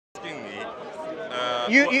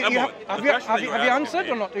Have you answered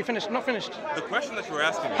or not? Are you finished? Not finished. The question that you're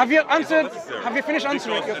asking me. Have you answered? Have you finished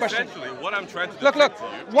answering your question? Essentially, what I'm trying to look. to you,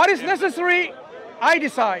 what is necessary? I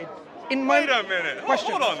decide. In my Wait a minute.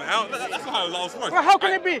 question. Hold on now. That's not how it always works. Well, how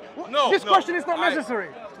can it be? This question is not necessary.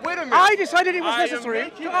 Wait a minute. I decided it was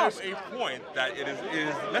necessary to ask. a point that it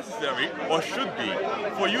is necessary or should be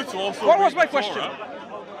for you to also. What was my question?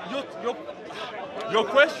 Your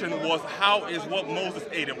question was how is what Moses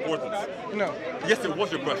ate important? No. Yes, it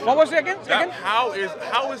was your question. What was it again? How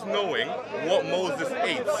is knowing what Moses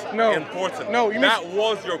ate important? No, that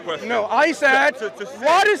was your question. No, I said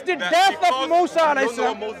what is the death of Musa?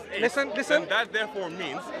 Listen. Then that therefore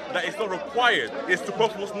means that it's not required. It's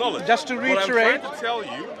superfluous knowledge. Just to reiterate. But I'm trying to tell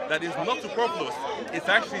you that it's not superfluous. It's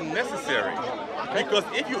actually necessary. Because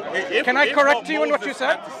can I correct you on what you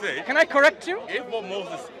said? Can I correct you? If what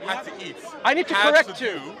Moses had to eat, I need to correct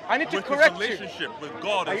you. I need to correct you. Relationship with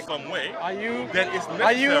God in some way. Then it's necessary.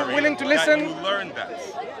 Are you willing to listen? That you learn that.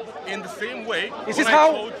 In the same way. Is this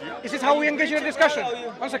how we engage in a discussion?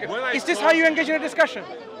 1 second. Is this how you engage in a discussion?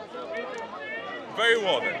 Very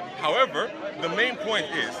well then. However, the main point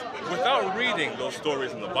is, without reading those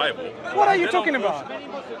stories in the Bible... What are you talking about?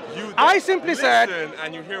 I simply said...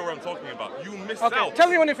 and you hear what I'm talking about. You missed out. Okay, tell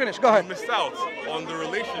me when you finish. Go ahead. You missed out on the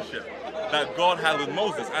relationship that God had with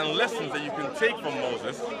Moses and lessons that you can take from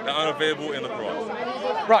Moses that are available in the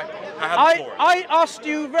Quran. Right. I asked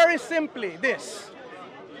you very simply this.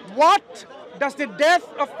 What does the death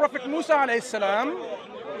of Prophet Musa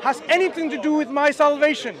ﷺ has anything to do with my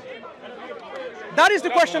salvation? That is the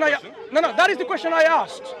question that is the question I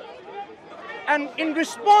asked. And in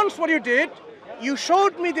response, what you did, you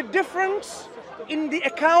showed me the difference in the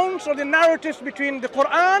accounts or the narratives between the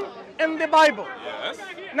Quran and the Bible. Yes.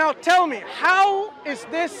 Now tell me, how is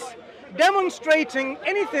this demonstrating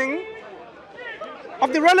anything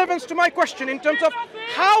of the relevance to my question in terms of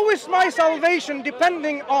how is my salvation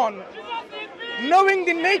depending on knowing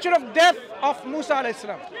the nature of death of Musa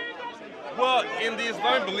ﷺ? Well, in the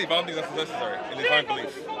Islamic belief, I don't think that's necessary. In the Islamic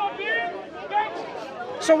belief.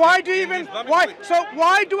 So why do you even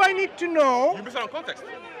why do I need to know? You miss out on context.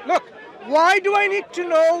 Look, why do I need to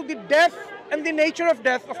know the death and the nature of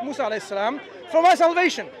death of Musa ﷺ for my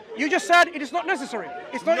salvation? You just said it is not necessary.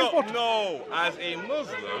 It's not important. No, as a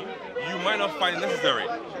Muslim, you might not find it necessary.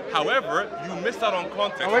 However, you missed out on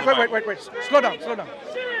context. Oh, wait. Slow down.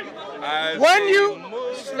 As when you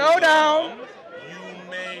slow down.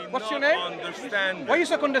 What's your name? Understand. Why are you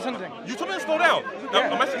so condescending? You told me to slow down. No,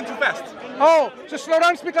 am I speaking too fast? Oh, so slow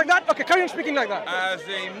down, speak like that? Okay, carry on speaking like that. As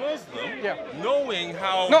a Muslim, knowing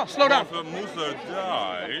how Prophet Musa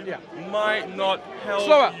died might not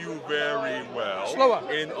help you very well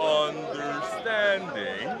in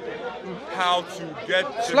understanding how to get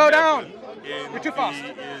to heaven in You're too fast.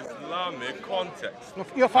 the Islamic context. No,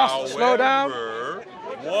 you're fast. However, slow down.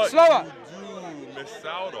 What Slower. you do miss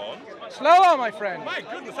out on. Slower, my friend. My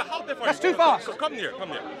goodness, how different. That's too fast. Come near.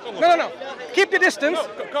 No. Keep the distance,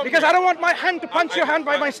 because I don't want my hand to punch your hand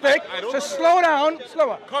by mistake. So slow down,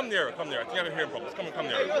 slower. Come near. I think I have a hearing problem. Come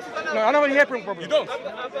near. No, I don't have a hearing problem. You don't?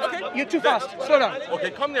 Okay. You're too fast. Slow down.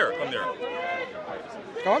 Okay, come near.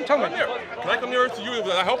 Go on, tell me. Come near. Can I come nearer to you? Will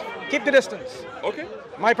that help? Keep the distance. Okay.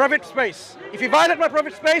 My private space. If you violate my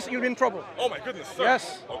private space, you're in trouble. Oh my goodness, sir.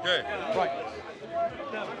 Yes. Okay. Right.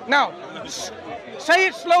 Now, say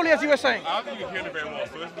it slowly as you were saying. I don't think you can hear me very well.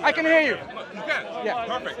 So I can hear you. You can? Yeah.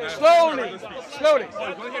 Perfect. Slowly. Oh,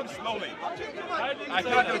 you can hear me slowly. I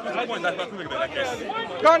cannot get across the point that quickly in that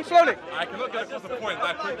case. Go on, slowly. I cannot get across the point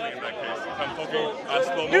that quickly in that case. If I'm talking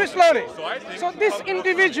slow. Do it slowly. So this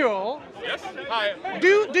individual. Yes. Hi.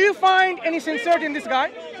 Do you find any sincerity in this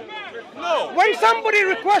guy? No. When somebody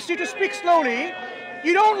requests you to speak slowly,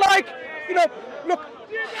 you don't look,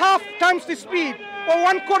 half times the speed or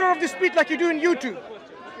 1/4 of the speed like you do in YouTube.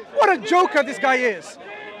 What a joker this guy is.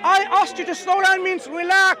 I asked you to slow down means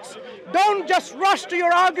relax. Don't just rush to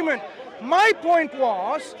your argument. My point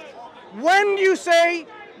was, when you say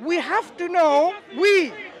we have to know,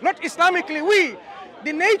 not Islamically,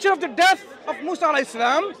 the nature of the death of Musa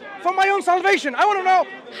ﷺ for my own salvation. I want to know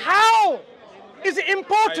how is it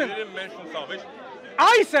important? I didn't mention salvation.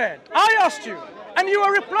 I asked you, and you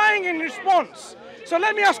are replying in response. So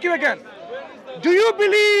let me ask you again. Do you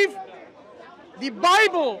believe the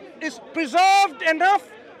Bible is preserved enough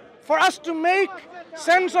for us to make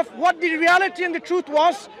sense of what the reality and the truth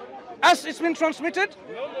was as it's been transmitted?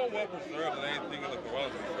 No more well preserved than anything in the Quran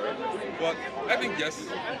is preserved. But I think yes.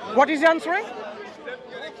 What is he answering?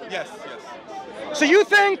 Yes. So you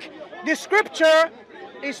think the scripture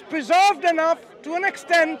is preserved enough to an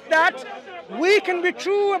extent that we can be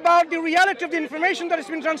true about the reality of the information that has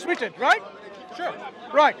been transmitted, right? Sure.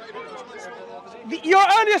 Right. Your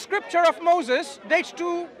earliest scripture of Moses dates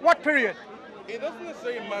to what period? It doesn't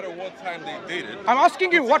necessarily matter what time they dated. I'm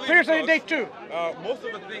asking you, what period does it date to? Most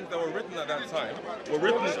of the things that were written at that time were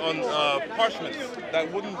written on parchments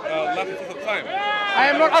that wouldn't last until the time. I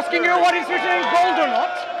am not asking you what is written in gold or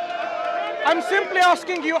not. I'm simply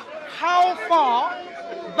asking you how far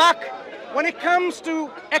back, when it comes to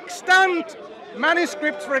extant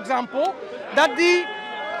manuscripts, for example, that the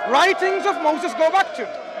writings of Moses go back to.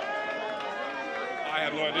 I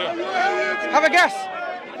have no idea. Have a guess.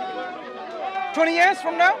 20 years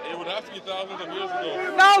from now? It would have to be thousands of years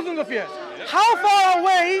ago. Thousands of years. Yep. How far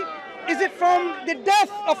away is it from the death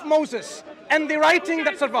of Moses and the writing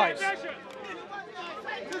that survives? I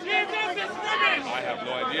have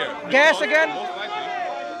no idea. Guess again.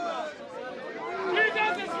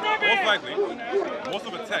 Most likely, most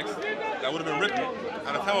of the text that would have been written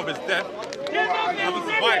at the time of his death haven't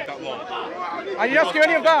survived that long. I didn't ask you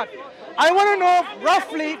any of that. I want to know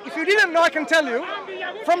roughly, if you didn't know, I can tell you,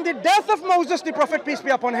 from the death of Moses, the prophet, peace be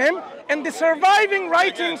upon him, and the surviving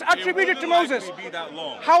writings attributed to Moses. Be that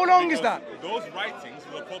long, how long is that? Those writings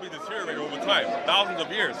will probably deteriorate over time, thousands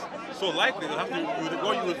of years. So likely, they'll have to,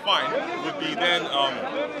 what you would find would be then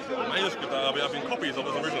manuscripts that have been copies of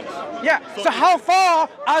those originals. Yeah, so how far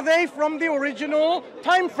are they from the original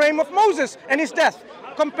time frame of Moses and his death,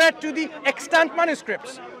 compared to the extant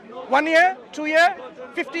manuscripts? 1 year, 2 years,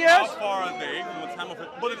 50 years? How far are they from the time of it?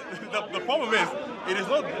 But the problem is, it is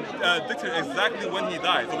not dictated exactly when he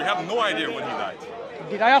died, so we have no idea when he died.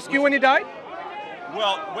 Did I ask you when he died?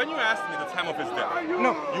 Well, when you asked me the time of his death,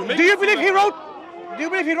 no. Do you believe he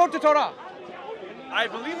wrote the Torah? I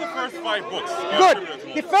believe the first 5 books.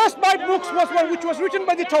 Good. The first 5 books was one which was written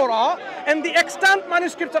by the Torah, and the extant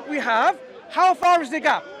manuscripts that we have. How far is the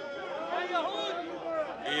gap?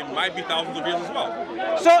 It might be thousands of years as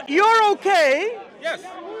well. So you're okay? Yes.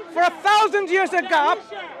 For 1,000 years a gap,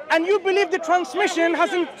 and you believe the transmission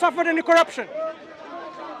hasn't suffered any corruption?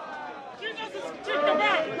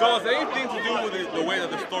 Does anything to do with the way that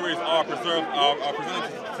the stories are preserved, are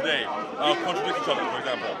presented today, contradict each other, for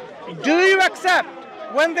example? Do you accept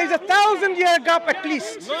when there's 1,000-year gap at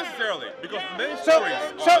least? Not necessarily, because many stories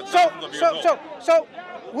are thousands of years old. So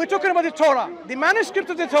we're talking about the Torah, the manuscript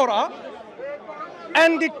of the Torah,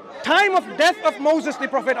 and the time of death of Moses, the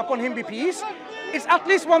prophet, upon him be peace, is at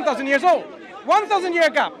least 1,000 years old. 1,000-year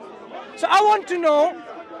gap. So I want to know,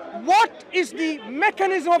 what is the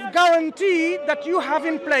mechanism of guarantee that you have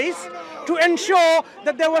in place to ensure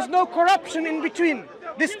that there was no corruption in between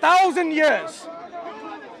this 1,000 years?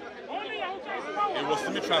 It was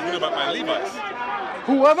to be transmitted by Levites.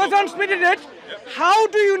 Whoever transmitted it, how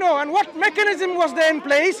do you know, and what mechanism was there in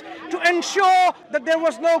place to ensure that there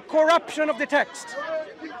was no corruption of the text?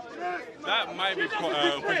 That might be a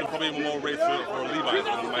question probably more raised for Levites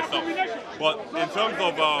than myself. But in terms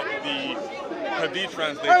of the Hadith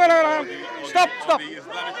translation, Stop. The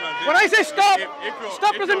Islamic translation, when I say stop,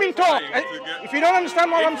 stop doesn't mean talk. If you don't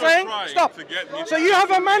understand what I'm saying, stop. So you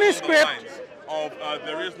have a manuscript of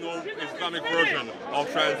there is no Islamic version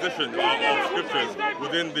of transition of scriptures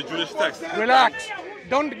within the Jewish text. Relax.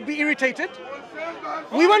 Don't be irritated.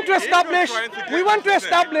 We want to establish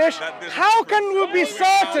how can we be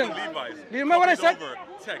certain? Do you remember what I said?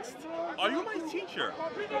 Text. Are you my teacher?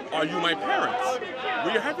 Are you my parents?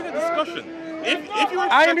 We are having a discussion.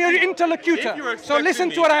 I am your interlocutor, so listen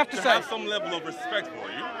to what I have to say. Have some level of respect for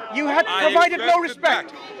you. You had provided no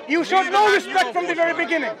respect. You showed no respect from the very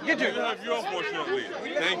beginning, did you? Have you, unfortunately.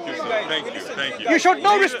 Thank you, sir. Thank you. You showed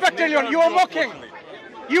no respect earlier on. You were mocking.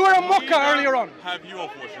 You were a mocker earlier on. Have you,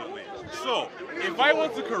 unfortunately. So, if I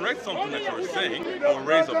want to correct something that you were saying, or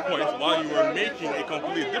raise a point while you were making a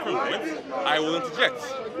completely different point, I will interject.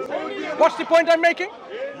 What's the point I'm making?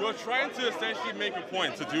 You're trying to essentially make a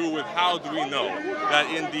point to do with how do we know that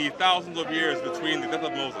in the thousands of years between the death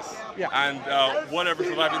of Moses and whatever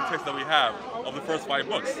surviving text that we have of the first 5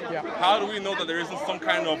 books, how do we know that there isn't some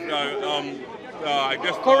kind of I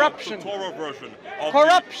guess corruption. The Torah version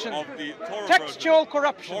of the Torah textual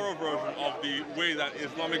corruption. Torah version of the way that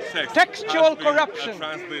Islamic text textual has been, corruption,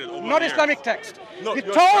 translated over not years. Islamic text. No, the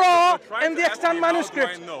Torah and the extant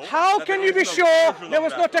manuscripts. How can you be sure there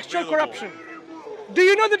was no textual corruption? Do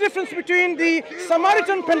you know the difference between the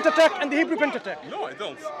Samaritan Pentateuch and the Hebrew Pentateuch? No, I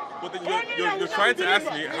don't. But you're trying to ask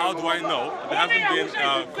me, how do I know there hasn't been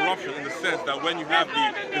corruption in the sense that when you have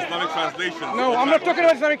the Islamic translation... No, I'm not talking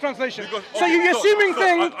about Islamic translation. Because, so you're assuming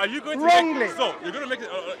things wrongly. You're going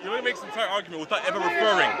to make this entire argument without ever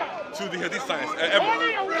referring to the Hadith science, ever.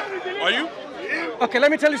 Are you? Okay,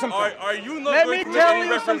 let me tell you something. Are you not going to make any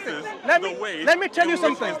references to the way let me tell you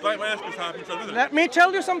something. Let me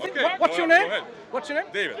tell you something. Okay, what's your name? What's your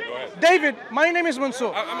name? David, go ahead. David, my name is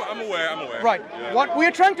Mansur. I'm aware. Right. Yeah. What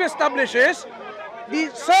we're trying to establish is the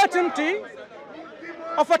certainty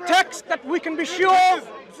of a text that we can be sure.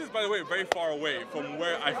 This is, by the way, very far away from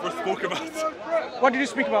where I first spoke about. What did you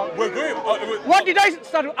speak about? We're going. What did I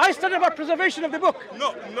start with? I studied about preservation of the book.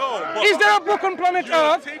 No. Is there a book on planet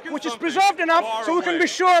Earth which is preserved enough so we can be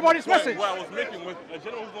sure about its message? What I was making with a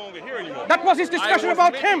gentleman who's no longer here anymore. That was his discussion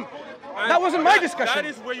about him. That wasn't my discussion. That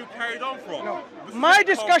is where you carried on from. No. My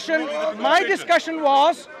discussion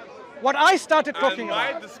was what I started talking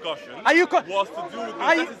about. My discussion was to do with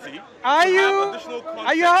the necessity are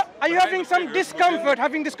you having some discomfort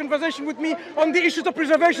having this conversation with me on the issues of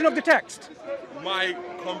preservation of the text? My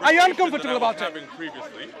conversation are you uncomfortable about it? Having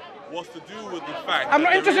previously was to do with the fact I'm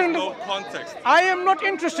not that interested in no context. I am not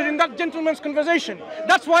interested in that gentleman's conversation.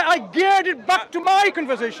 That's why I geared it back to my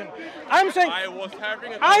conversation. I'm saying, I was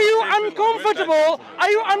having a are you uncomfortable? Are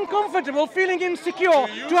you uncomfortable, feeling insecure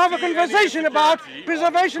to have a conversation about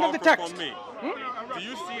preservation of the text? Do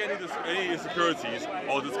you see any insecurities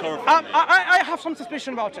or discomfort? I have some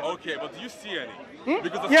suspicion about it. Okay, but do you see any?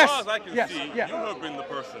 Because as far as I can see, you have been the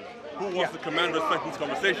person who wants to command respect in this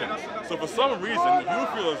conversation. So for some reason, you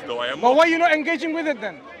feel as though I am. Well, why are you not engaging with it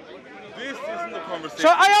then? This isn't the conversation. So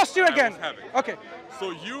I asked you again. Okay.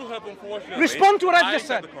 So you have unfortunately respond to what I've just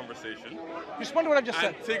said. The conversation. Respond to what I've just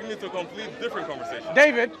said. Take me to a completely different conversation.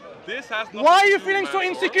 David. This has why are you feeling so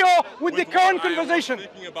insecure with the current conversation? I was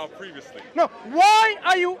thinking about previously. No. Why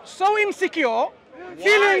are you so insecure?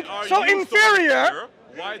 Feeling so inferior?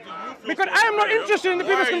 Why do you feel because I am not interested in the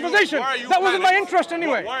previous conversation. That wasn't my interest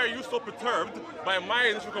anyway. Why are you so perturbed by my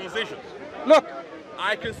initial conversation? Look,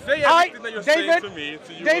 I can say everything that you're saying to me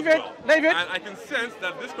to you as well. David, and I can sense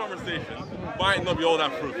that this conversation might not be all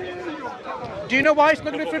that fruitful. Do you know why it's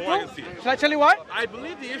not going to be fruitful? Shall I tell you why? I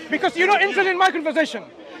believe the issue because you're not interested in my conversation.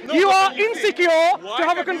 No, you are insecure to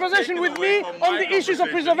have a conversation with me on the issues of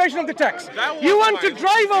preservation of the text. You want to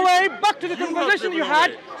drive away back to the conversation you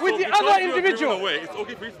had with the other individual. It's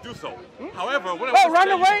okay for you to do so. However, when run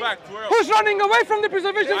away? Who's running away from the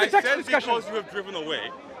preservation of the text discussion? Because you have driven away.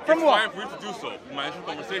 From what? It's fine for you to do so in my initial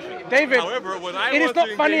conversation. David, however, when I it is not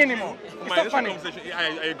funny anymore. It's not funny. I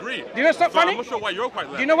agree. Do you know it's not funny? I'm not sure why you're quite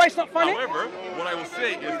left. Do you know why it's not funny? However, what I will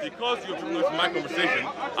say is because you're driven away from my conversation,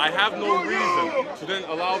 I have no reason to then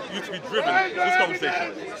allow you to be driven to this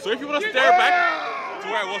conversation. So if you want to stare back to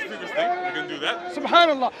where I was previously, you can do that.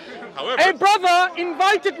 Subhanallah. However, a brother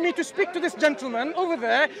invited me to speak to this gentleman over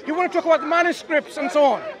there. He wanted to talk about the manuscripts and so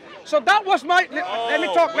on. So that was my. Let me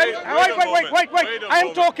talk. Wait. I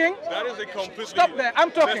am talking. That is a completely. Stop there.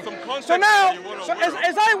 I'm talking. So now,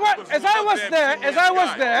 as I was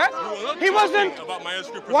there, he wasn't.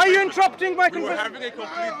 Why are you interrupting my conversation? We were having a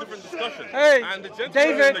completely different discussion. Hey, and the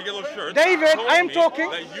gentleman in the yellow shirt David, I am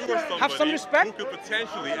talking. That you were have some respect. Who could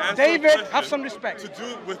potentially answer David, have some respect. To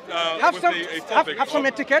do with have some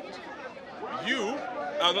etiquette. You.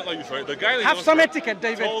 Not you, sorry. The guy that have some etiquette,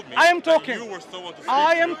 David. I am talking. You were someone to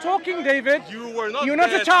I am talking, David. You were not. You're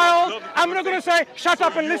not a child. I'm not going to say shut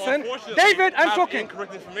up and listen. David, I'm talking.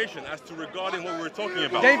 Incorrect information as to regarding what we were talking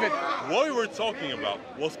about. David, what we were talking about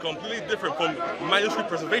was completely different from manuscript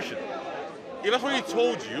preservation. If that's what he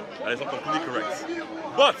told you, that is not completely correct.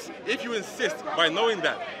 But if you insist by knowing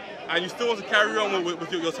that, and you still want to carry on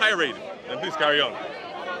with your tirade, then please carry on.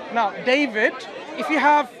 Now, David, if you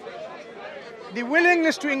have the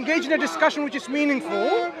willingness to engage in a discussion which is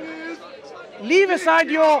meaningful, leave aside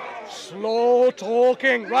your slow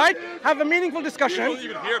talking, right? Have a meaningful discussion,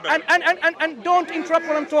 and don't interrupt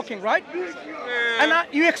when I'm talking, right? And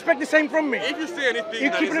you expect the same from me. If you say anything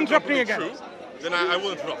you keep interrupting again. True, then I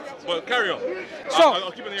will interrupt. But carry on. So,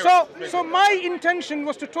 I'll keep it in the so my intention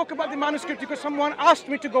was to talk about the manuscript because someone asked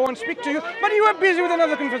me to go and speak to you, but you were busy with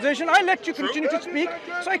another conversation. I let you continue to speak,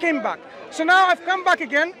 so I came back. So now I've come back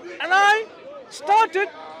again, and I started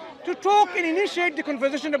to talk and initiate the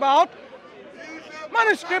conversation about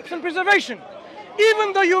manuscripts and preservation.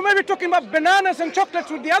 Even though you may be talking about bananas and chocolates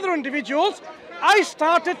with the other individuals, I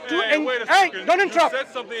started to... Hey, don't interrupt. You said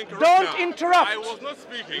something incorrect don't interrupt. I was not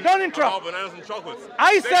speaking don't interrupt. about bananas and chocolates.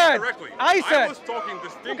 I I was talking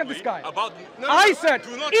distinctly look at this guy. About... I said,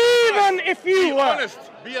 even if you were... honest,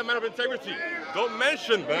 be a man of integrity. Don't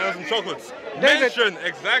mention bananas and chocolates. David, mention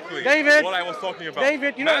exactly what I was talking about.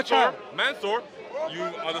 David, you're not a child. Mansur, you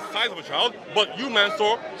are the size of a child, but you,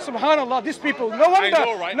 Mansur... Subhanallah, these people, no wonder. I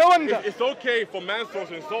know, right? No wonder. It's okay for Mansur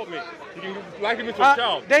to insult me. You can liken me to a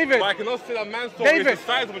child. David. But I cannot say that Mansur is the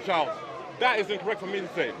size of a child. That is incorrect for me to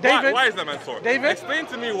say. David, why is that, Mansur? David, explain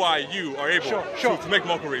to me why you are able to make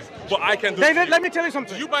mockeries, but I can't do David, it. let me tell you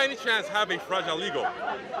something. Do you by any chance have a fragile ego?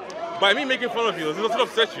 By me making fun of you, does it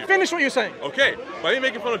upset you? Finish what you're saying. Okay. By me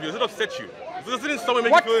making fun of you, does it upset you? Does it in some way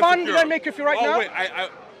make you feel insecure? What fun did I make you feel right now? Oh, wait,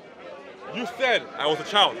 you said I was a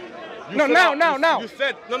child. You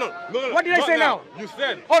said, no. What did I say now? You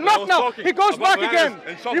said. Oh, not now. He goes back again.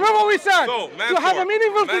 Remember what we said? So, Mansur, to have a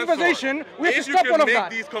meaningful conversation, we have to stop all of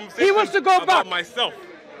that. He wants to go back. Myself.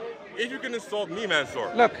 If you can insult me,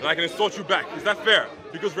 Mansur, look, and I can insult you back, is that fair?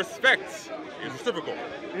 Because respect is reciprocal.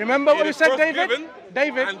 Remember what you said, David?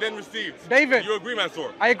 David. And then received. David. You agree,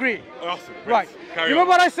 Mansur? I agree. Awesome. Right. Remember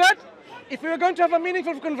what I said? If we were going to have a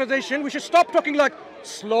meaningful conversation, we should stop talking like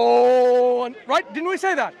slow and right. Didn't we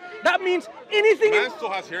say that? That means anything. Man still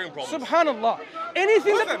has hearing problems. Subhanallah.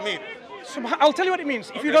 Anything. What does that mean? I'll tell you what it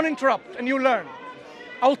means. If you don't interrupt and you learn,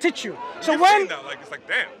 I'll teach you. So You're when that, like, it's like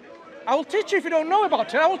damn. I will teach you if you don't know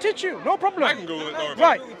about it. I will teach you. No problem. I can go with it.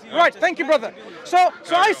 Right. Thank you, brother. So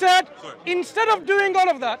I said, instead of doing all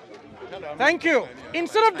of that, thank you.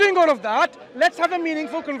 Instead of doing all of that, let's have a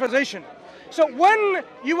meaningful conversation. So when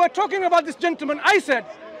you were talking about this gentleman, I said,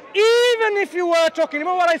 even if you were talking,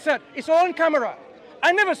 remember what I said? It's all on camera.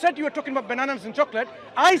 I never said you were talking about bananas and chocolate.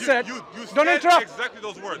 I said, don't interrupt. Exactly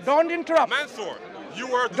those words. Don't interrupt. Mansur, you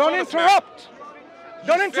were. Don't interrupt.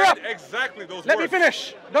 Don't interrupt. Exactly those words. Let me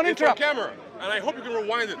finish. Don't interrupt. It's on camera, and I hope you can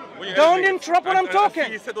rewind it when you don't interrupt when I'm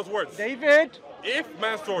talking. He said those words. David. If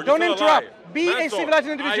Mansur, don't interrupt. Be Mansur, a civilized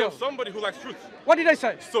individual. I am somebody who likes truth. What did I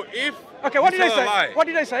say? So if okay, what did I say? What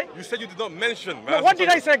did I say? You said you did not mention. No, what did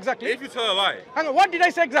I say exactly? If you tell a lie. Hang on, what did I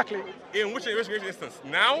say exactly? In which instance?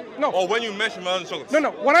 Now? No. Or when you mention bananas and chocolates? No.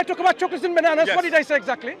 When I talk about chocolates and bananas, yes. What did I say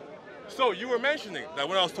exactly? So you were mentioning that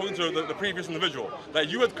when I was talking to the previous individual, that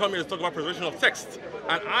you had come here to talk about preservation of text,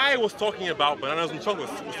 and I was talking about bananas and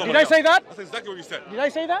chocolates. Did I say that? That's exactly what you said. Did I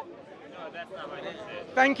say that? No, that's not what I said.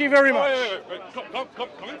 Thank you very much. Wait.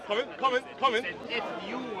 Come in. If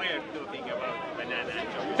you were talking about banana and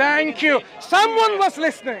chocolate. Thank you. Someone was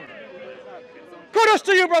listening. Kudos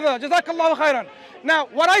to you, brother. Jazakallahu khairan. Now,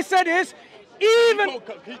 what I said is, even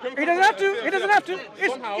he doesn't have to.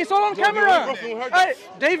 It's all on camera.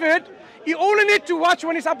 David, you only need to watch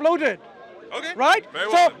when it's uploaded. Okay. Right?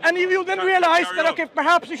 Well, and you will then realize that okay,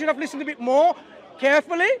 perhaps you should have listened a bit more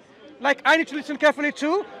carefully. Like I need to listen carefully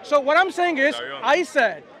too. So what I'm saying is, I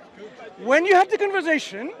said, when you have the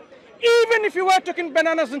conversation, even if you were talking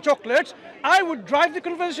bananas and chocolates, I would drive the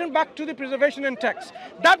conversation back to the preservation in text.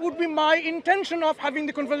 That would be my intention of having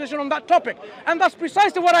the conversation on that topic. And that's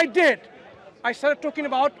precisely what I did. I started talking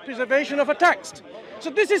about preservation of a text. So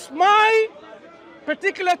this is my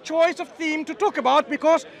particular choice of theme to talk about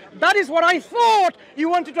because that is what I thought you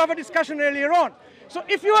wanted to have a discussion earlier on. So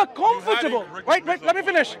if you are comfortable, wait, let me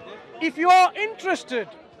finish. If you are interested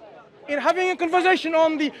in having a conversation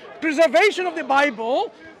on the preservation of the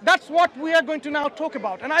Bible, that's what we are going to now talk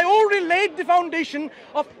about. And I already laid the foundation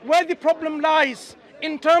of where the problem lies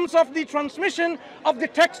in terms of the transmission of the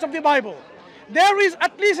text of the Bible. There is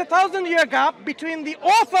at least 1,000-year gap between the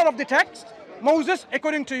author of the text, Moses,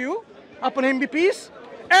 according to you, upon him be peace,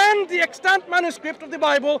 and the extant manuscript of the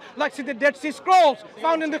Bible, like say the Dead Sea Scrolls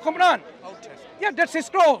found in the Quran. Yeah, Dead Sea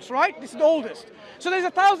Scrolls, right? This is the oldest. So there's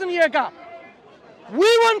a 1,000-year gap. We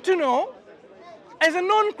want to know, as a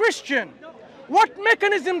non-Christian, what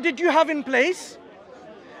mechanism did you have in place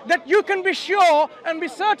that you can be sure and be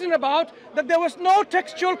certain about that there was no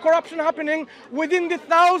textual corruption happening within the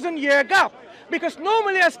 1,000-year gap? Because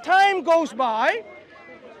normally as time goes by,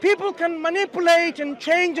 people can manipulate and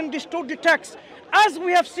change and distort the text, as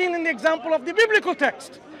we have seen in the example of the biblical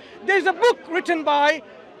text. There's a book written by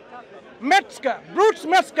Metzger, Bruce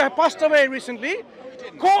Metzger, passed away recently,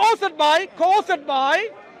 co-authored by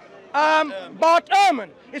Bart Ehrman.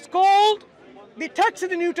 It's called The Text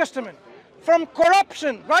of the New Testament, From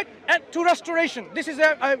Corruption, right, to Restoration. This is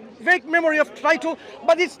a vague memory of title,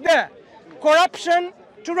 but it's there. Corruption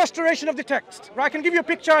to Restoration of the Text. Right? I can give you a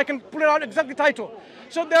picture, I can pull it out exactly title.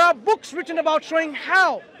 So there are books written about showing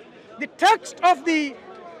how the text of the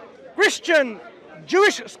Christian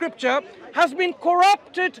Jewish scripture has been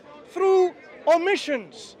corrupted through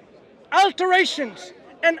omissions, alterations,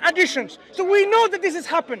 and additions. So we know that this has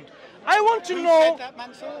happened. I want to know. Who said that,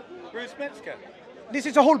 Mansur? Bruce Metzger. This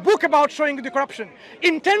is a whole book about showing the corruption,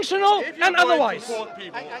 intentional and otherwise.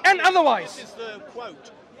 And otherwise. This is the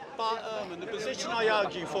quote. The position I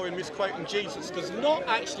argue for in misquoting Jesus does not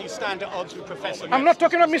actually stand at odds with Professor I'm not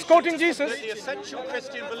talking about misquoting Jesus. The essential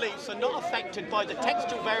Christian beliefs are not affected by the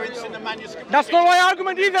textual variants in the manuscript. That's not my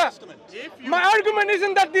argument either. My argument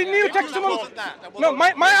isn't that the New Testament... No,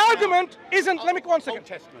 my argument isn't... Let me go 1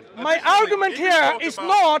 second. My argument here is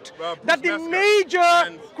not that the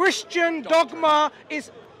major Christian dogma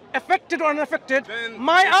is affected or unaffected.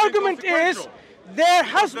 My argument is there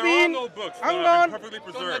has been... Hang on.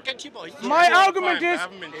 My argument is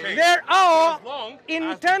there are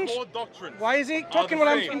intense... Why is he talking while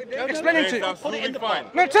I'm explaining to you?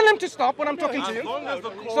 No, tell him to stop when I'm talking to you.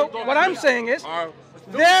 So what I'm saying is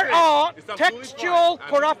there are textual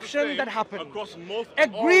corruption that happen,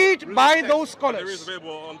 agreed by those scholars,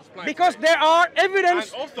 because there are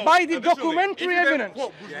evidence by the documentary evidence.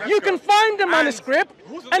 You can find the manuscript,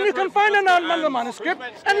 and you can find another manuscript,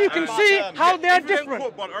 and you can see how they are different.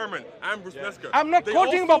 I'm not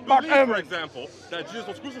quoting about Bart Ehrman.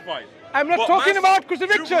 I'm not talking about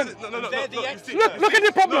crucifixion. Look at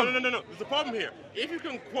the problem. No. There's a problem here. If you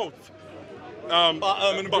can quote may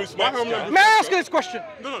I ask you this question?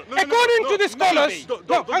 According to the scholars,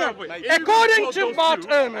 according to Bart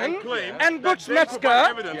Ehrman and Bruce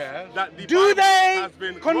Metzger, do they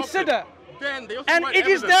consider, and it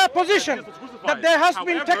is their position, that there has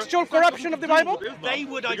been textual corruption of the Bible? They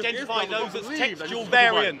would identify those as textual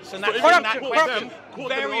variants, and that's in that question.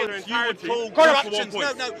 Variants you would call corruptions.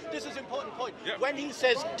 No, this is an important point. When he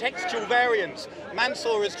says textual variants,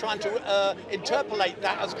 Mansur is trying to interpolate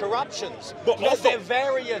that as corruptions. But also, they're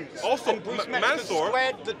variants. Also, and Bruce Metzger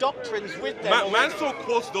squared the doctrines with them. Mansur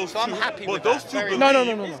quotes those two, I'm happy but with those that. two No.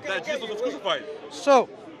 that Jesus was crucified. So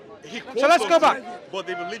let's go back. But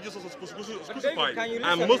they believe Jesus was crucified,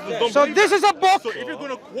 and Muslims don't So believe this that. is a book. So if you're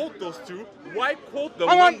going to quote those two, why quote them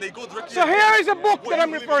Hang when on. they go directly? So here is a book that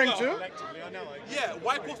I'm referring to. Yeah,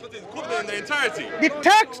 why quote them in their entirety? The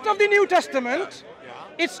text of the New Testament,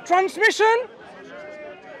 its transmission.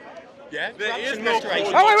 Yeah, there is no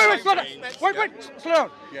quote. Oh, wait, slow down.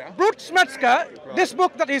 Bruce Metzger, this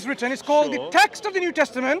book that he's written is called The Text of the New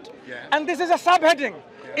Testament, and this is a subheading.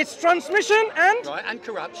 It's transmission and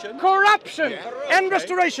corruption and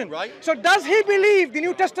restoration. So does he believe the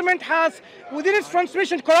New Testament has, within its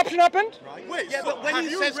transmission, corruption happened? Wait, but when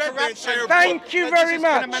he says corruption... Thank you very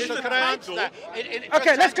much. Could I answer that?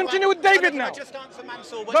 Okay, let's continue with David now. Just answer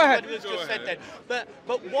Mansur Go ahead. What was just said then.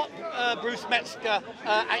 But what Bruce Metzger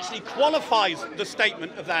actually qualifies the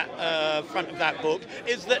statement of that front of that book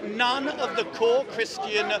is that none of the core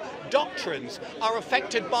Christian doctrines are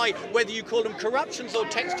affected by whether you call them corruptions or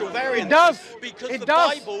textual variants. It does. Because the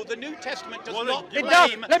Bible, the New Testament, does not It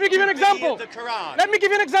does. Let me give you an example. The Quran. Let me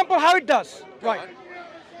give you an example how it does. Right.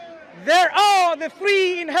 There are the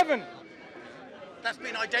three in heaven. That's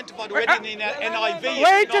been identified already in the NIV.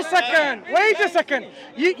 Wait a second.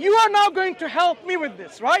 You are now going to help me with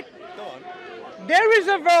this, right? Go on. There is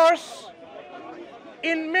a verse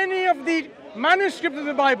in many of the manuscripts of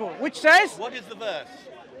the Bible which says... What is the verse?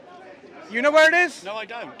 You know where it is? No, I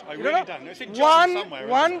don't. I really don't. It's in John somewhere.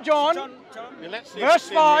 1 John, verse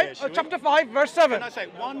 5, chapter 5, verse 7. Can I say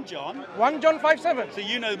 1 John? 1 John 5, 7. So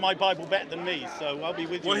you know my Bible better than me, so I'll be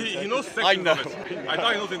with you. Well, he knows I sections know. of it. I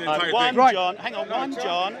thought he knows the entire 1 thing. Right. John, hang on, 1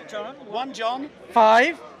 John. 1 John.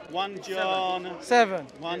 5. 1 John. 7.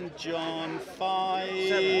 1 John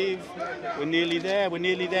 5. We're nearly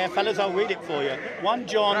there. Fellas, I'll read it for you. 1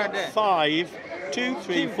 John 5. 2,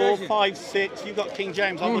 3, 4, 5, 6. You've got King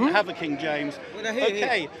James. I wouldn't have a King James.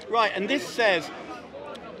 Okay, right. And this says,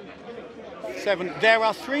 7. There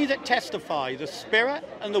are three that testify: the Spirit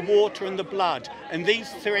and the water and the blood. And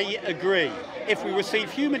these three agree. If we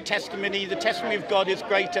receive human testimony, the testimony of God is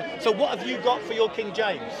greater. So what have you got for your King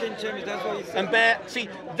James? King James, that's what he said. And see,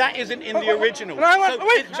 that isn't in the original.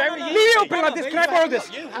 Wait, it's very easy. leave it open like this. Can I borrow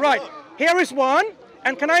this? Right. Here is one.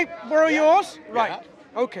 And can I borrow yours? Right.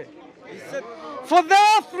 Okay. For there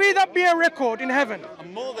are three that bear record in heaven.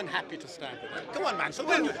 I'm more than happy to stand with it. Come on, man. So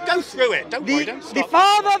go through it. Don't worry. Don't stop. The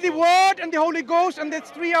Father, the Word, and the Holy Ghost, and the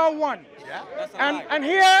three are one. Yeah. And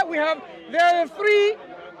here we have, there are three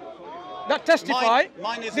that testify.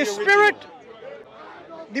 Mine is the original. Spirit,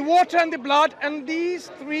 the water, and the blood, and these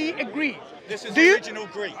three agree. This is the original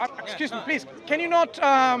Greek. Excuse me, please. Can you not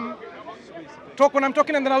talk when I'm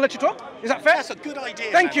talking, and then I'll let you talk? Is that fair? That's a good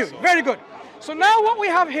idea. Thank you. Very good. So now what we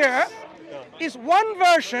have here is one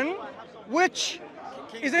version which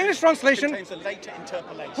is an English translation, Contains a later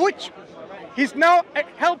interpolation. which he's now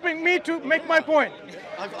helping me to make my point.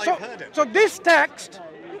 I've heard it. So this text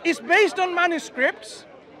is based on manuscripts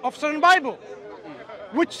of certain Bible,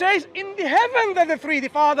 which says in the heaven that the three, the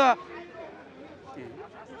Father.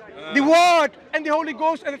 the Word and the Holy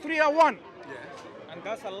Ghost and the three are one. Yes. And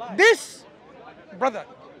that's a lie. This, brother,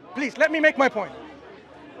 please let me make my point.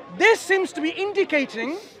 This seems to be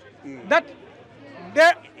indicating that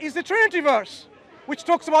there is the Trinity verse, which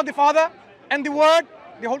talks about the Father and the Word,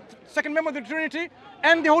 the whole second member of the Trinity,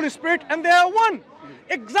 and the Holy Spirit, and they are one.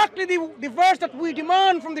 Exactly the verse that we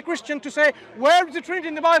demand from the Christian to say, where is the Trinity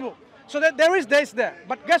in the Bible? So that there is this there.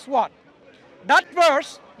 But guess what? That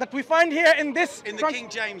verse that we find here in this... In the King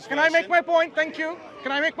James Can version. I make my point? Thank you.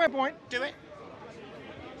 Can I make my point? Do it.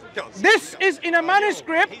 This is in a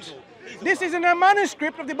manuscript. This is in a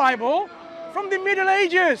manuscript of the Bible from the Middle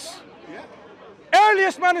Ages.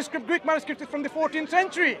 Earliest manuscript, Greek manuscript, is from the 14th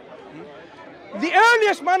century. The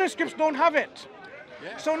earliest manuscripts don't have it.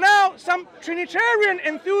 So now some Trinitarian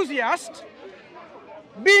enthusiast,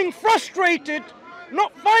 being frustrated,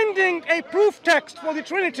 not finding a proof text for the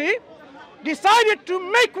Trinity, decided to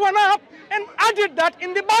make one up and added that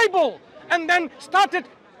in the Bible, and then started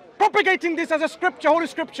propagating this as a scripture, holy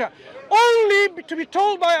scripture, only to be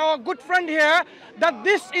told by our good friend here that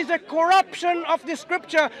this is a corruption of the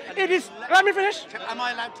scripture. It is, let me finish. Am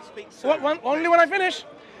I allowed to speak, sir? Only when I finish.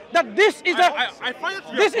 That this is a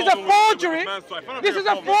forgery. This is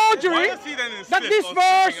a forgery. That this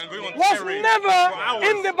verse was never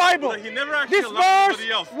in the Bible. This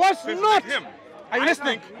verse was not. Are you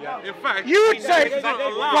listening? In fact, you would say,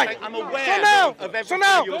 right. I'm aware of everything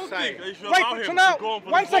you're saying. Right. So now,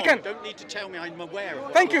 1 second. You don't need to tell me I'm aware of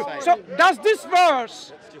it. Thank you. So does this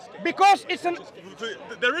verse, because it's an...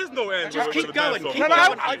 There is no end. Just keep going. No,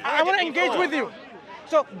 I want to engage with you.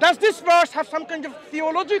 So does this verse have some kind of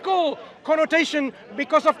theological connotation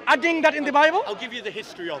because of adding that in the Bible? I'll give you the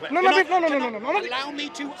history of it. No. Allow me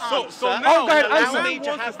to answer. So now, go ahead, allow me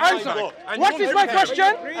to have answer. my book. What is my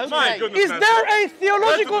question? Is there a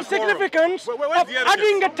theological significance of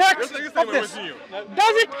adding a text of this?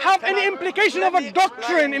 Does it have any implication of a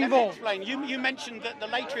doctrine involved? You mentioned that the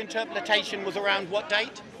later interpretation was around what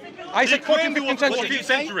date? I said 14th, 15th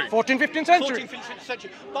century. 14th, 15th century. 14th, 15th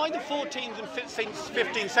century. By the 14th and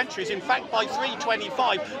 15th centuries, in fact, by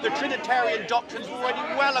 325, the Trinitarian doctrines were already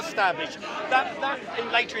well established. That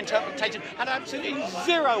in later interpretation had absolutely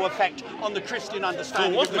zero effect on the Christian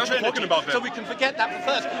understanding of the Trinity. Talking about that? So we can forget that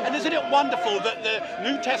first. And isn't it wonderful that the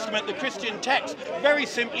New Testament, the Christian text, very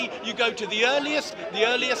simply, you go to the earliest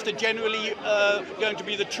are generally going to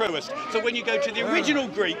be the truest. So when you go to the original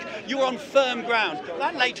Greek, you're on firm ground.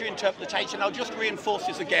 That later interpretation, I'll just reinforce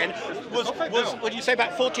this again, was what do you say,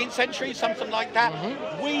 about 14th century, something like that?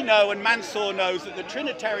 We know, and Mansur knows, that the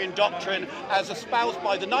Trinitarian doctrine, as espoused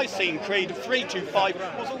by the Nicene Creed of 325,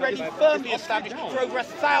 was already firmly established for over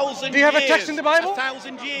 1,000 years. Do you have a text in the Bible?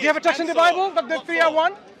 1,000 years. Do you have a text in the Bible that the three are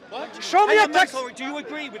one? What? Show me a text. Do you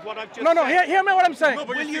agree with what I've just said? No, hear me what I'm saying.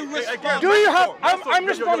 Will you respond? Do you have... I'm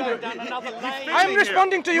responding. I'm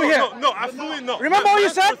responding to you here. No, absolutely not. Remember what you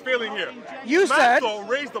said? You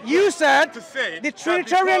said the the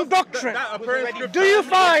Trinitarian doctrine. Do you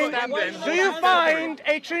find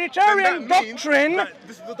a Trinitarian doctrine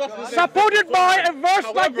supported by a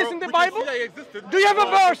verse like this in the Bible? Do you have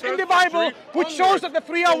a verse in the Bible which shows that the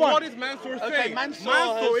three are one? What is Mansur saying?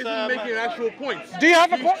 Mansur isn't making actual points. Do you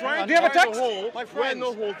have a point? Do you have a text? My friend,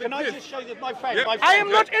 can I just show you my friend? Yep. I am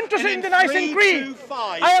not interested in the Nicene Creed.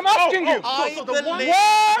 I am asking you,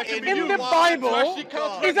 where in the Bible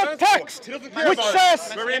is a text which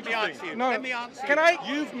says... Let me answer you. Let me answer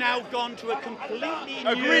you. You've now gone to a completely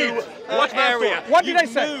new area. What did I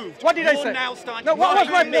say? What did I say? No, what was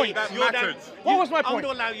my point? What was my point? I'm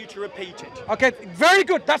going to allow you to repeat it. Okay, very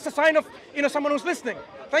good. That's a sign of someone who's listening.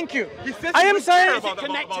 Thank you. I am saying...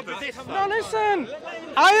 No, listen.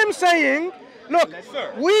 I am saying, look,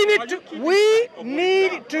 we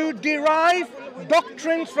need to derive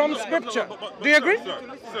doctrines from Scripture. Do you agree?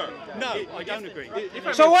 No, I don't agree.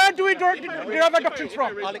 So where do we derive our doctrines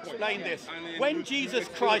from? I'll explain this. When Jesus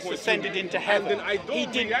Christ ascended into heaven, he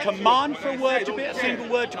didn't command for a single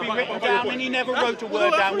word to be written down, and he never wrote a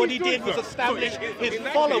word down. What he did was establish his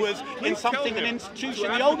followers in an institution,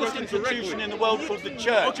 the oldest institution in the world called the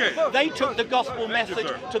church. They took the gospel message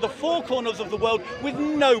to the four corners of the world with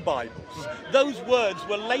no Bibles. Those words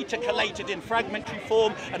were later collated in fragmentary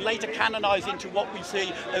form and later canonized into what we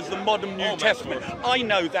see as the modern New Testament. I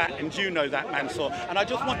know that, and you know that, Mansur. And I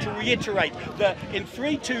just want to reiterate that in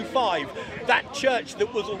 325, that church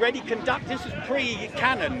that was already conducted, this is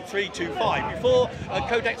pre-canon 325, before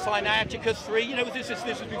Codex Sinaiticus 3, this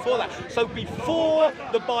is before that. So before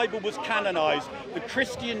the Bible was canonized, the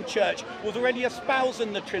Christian church was already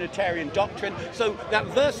espousing the Trinitarian doctrine. So that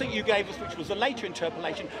verse that you gave us, which was a later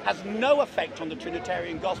interpolation, has no effect on the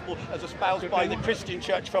Trinitarian gospel as espoused by the Christian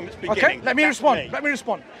church from its beginning. Okay, let me respond. Let me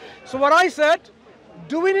respond. So what I said,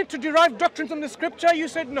 do we need to derive doctrines from the scripture? You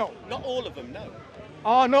said no. Not all of them, no.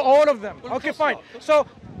 Oh, not all of them. Well, okay, fine. So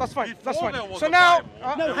that's fine. Before that's fine. there was So a now,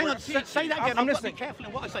 Bible, No, hang on. Say that again. I'm I've got to be listening. careful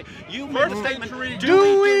in what I say. You made a statement.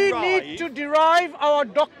 do we need to derive our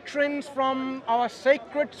doctrines from our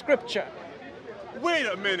sacred scripture? Wait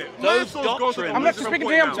a minute. Those Mansur's gone to the I'm not different speaking point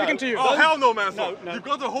to you, I'm now. speaking to you. Oh, hell no, Mansur. No. You've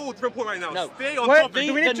got the whole different point right now. No. Stay on Where- topic.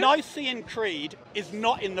 do we need The to? Nicene Creed is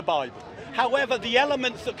not in the Bible. However, the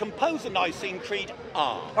elements that compose the Nicene Creed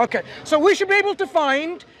are. Okay, so we should be able to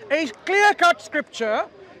find a clear-cut scripture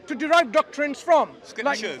to derive doctrines from.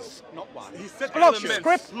 Scriptures, not one. He said Look, elements.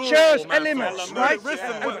 scriptures, Plural, elements, Mansur. right?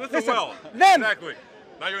 Listen Listen, well. then, Exactly.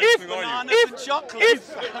 Now you're if- listening, are you? Bananas and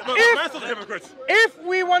chocolates. Mansur's a hypocrite. if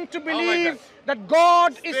we want to like believe that. that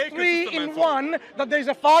God is Stay three consistent, in Mansur. one, that there is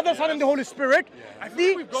a Father, Son, and the Holy Spirit, I think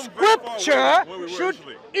the we've gone very far away scripture from where we were should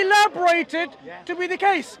initially. elaborate it to be the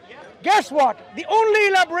case. Guess what? The only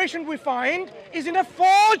elaboration we find is in a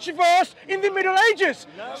forged verse in the Middle Ages.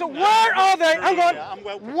 So where are they? Hang on. I'm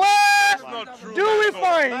well prepared. Where not true, do we Mansur.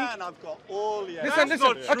 find? Man, I've got all the Listen, That's listen.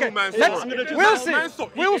 not true, Okay, Mansur. let's. We'll see. Mansur,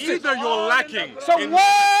 We'll see. either you're lacking So in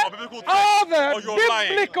where a biblical text are the or you're lying.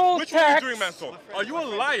 biblical Which one are you doing, texts? Mansur? Are you a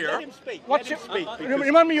liar? Let him speak. What's Let him your- speak. because-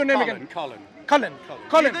 remind me your name Collin, again. Collin. Colin.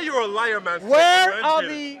 Either Colin. you're a liar, Mansur. Where or you're are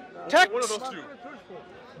educated. the One of texts those two.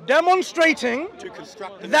 demonstrating To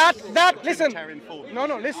construct the that listen? Trinitarian formula.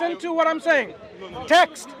 No, listen to what I'm saying.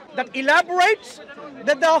 Text that elaborates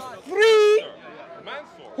that there are three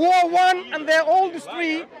who are one, and they're all the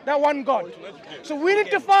three, they're one God. So we need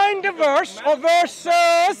to find a verse or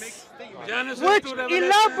verses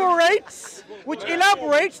which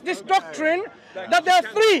elaborates this doctrine that there are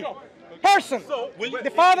three persons.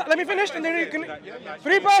 The Father, let me finish, and then you can.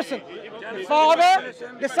 Three persons. The Father,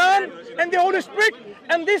 the Son, and the Holy Spirit,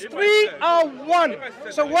 and these three are one.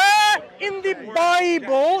 So where in the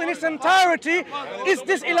Bible, in its entirety, is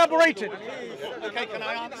this elaborated? Okay, can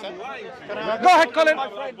I answer? Go ahead, Colin.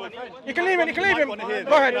 You can leave him. You can leave him.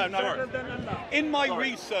 Go ahead. No. In my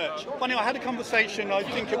research, funny, I had a conversation. I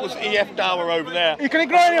think it was E.F. Dower over there. You can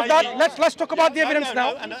ignore any of that. Let's talk about the evidence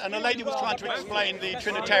now. And a lady was trying to explain the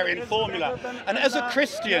Trinitarian formula. And as a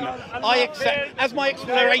Christian, I accept, as my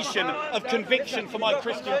exploration of conviction for my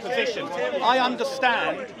Christian position, I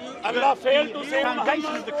understand that the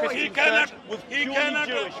foundation of the Christian church was purely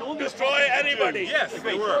Jewish. All the destroy anybody. Yes,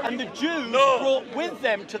 they were. And the Jews brought with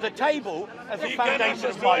them to the table as a foundation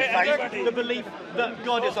of my faith the belief that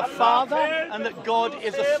God is a father and that God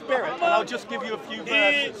is a spirit. And I'll just give you a few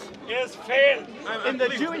verses. He has failed. In the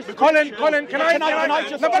Jewish Colin, can I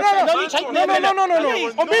just... No. No, you take me a minute.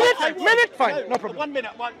 A minute, fine. No problem. 1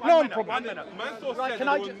 minute. No problem. Mansur Right, said can there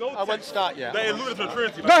I was just... no I won't text start yet. that alluded to the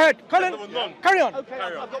Trinity. Go ahead, Colin. There was none. Carry on. Okay,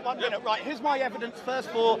 I've got 1 minute. Right, here's my evidence first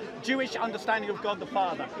for Jewish understanding of God the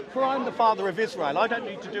Father. For I am the Father of Israel. I don't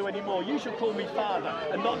need to do any more. You shall call me Father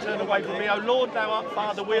and not turn away from me. O Lord, thou art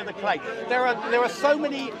Father, we are the clay. There are so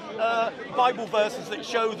many Bible verses that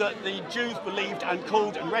show that the Jews believed and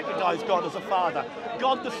called and recognized God as a Father.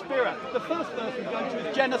 God the Spirit. The first verse we're going to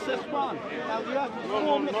is Genesis 1. Now the earth was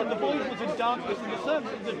formless and the void was in darkness and the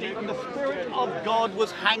surface of the deep and the Spirit of God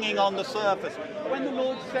was hanging on the surface. When the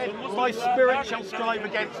Lord said, my spirit shall strive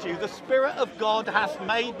against you, the Spirit of God hath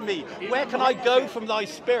made me. Where can I go from thy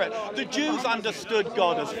Spirit? The Jews understood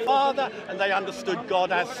God as Father and they understood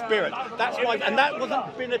God as Spirit. That's why, and that wasn't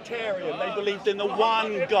binitarian. They believed in the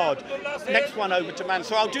one God. Next one over to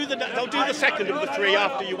Mansur. I'll do the second of the three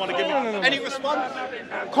after you want to give me any response.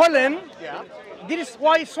 Colin, Yeah. this is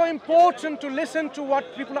why it's so important to listen to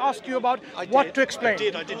what people ask you about, what to explain.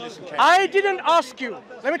 I did listen carefully. I didn't ask you.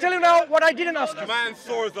 Let me tell you now what I didn't ask you.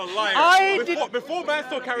 Mansur is a liar. Before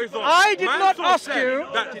Mansur carries on, I did not Mansur ask said you.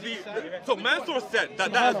 That so Mansur said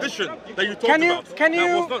that addition that you talked about. Can you?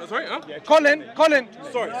 That was not, sorry, huh? Colin.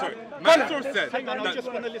 Sorry. Mansur said Hang on, I that.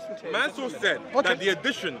 just want to listen to it. Mansur said that the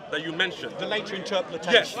addition that you mentioned. The later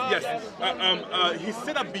interpretation. Yes. He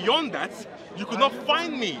said that beyond that, you could not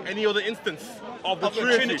find me any other instance of the Of the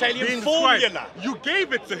Trinity Trinitarian being described. formula. You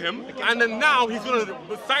gave it to him, and then now he's going to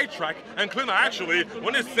sidetrack and claim that actually,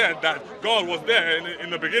 when it said that God was there in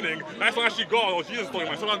the beginning, that's not actually God or Jesus talking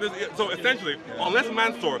about. So essentially, unless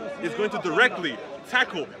Mansur is going to directly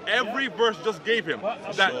tackle every verse just gave him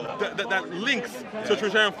that links to the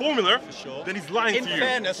Trinitarian formula, then he's lying In to you.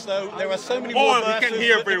 fairness, though, there are so many more he verses can't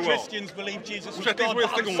hear that very the well. Christians believe Jesus was Which I think God, is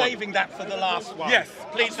but the I'm second one. saving that for the last one. Yes.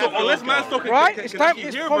 Please So have a unless look. Mansur can, Right? can, It's can time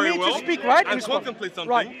hear for very me well to speak, right? and respond. contemplate something,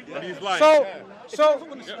 Right. then he's lying. So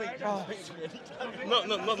not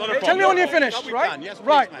a problem. tell me when you're finished, Are we right? done? Yes, please,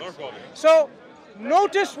 Right. Mansur. No problem. So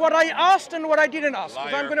notice what I asked and what I didn't ask. 'Cause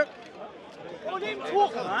I'm Liar. gonna.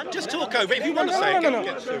 Just talk over it if you want to say it.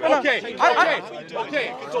 Okay,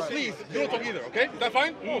 okay. So please, you don't talk either, okay? Is that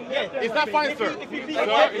fine? Is that fine, sir?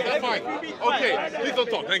 Sir, is that fine? Okay, please don't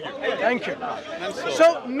talk. Thank you. Thank you.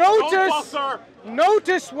 So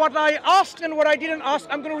notice what I asked and what I didn't ask.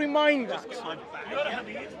 I'm going to remind that.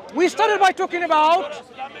 We started by talking about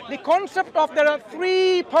the concept of there are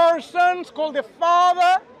three persons called the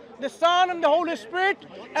Father, the Son, and the Holy Spirit,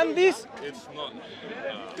 and this. It's not.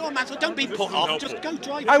 Go on, Mansur, don't be put off. Just go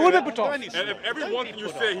drive. I will be put off. And if everyone you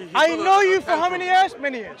say, I know you for how many years?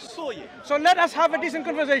 Many years. Before you. So let us have a decent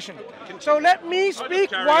conversation. So let me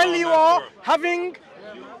speak while you are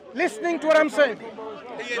listening to what I'm saying.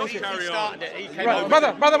 He started it. He came Right,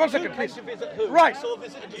 brother, 1 second, please. Right. So,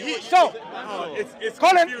 it's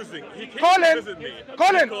Colin, confusing. He came Colin, to visit me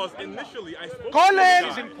Colin, because initially I spoke Colin, to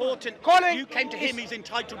It's important. Colin, You came to him. He's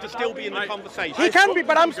entitled to still be in the conversation. he can be,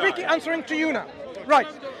 but I'm answering to you now. Right.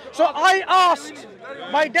 So I asked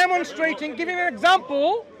by demonstrating, giving an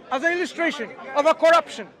example as an illustration of a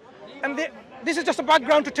corruption, and this is just a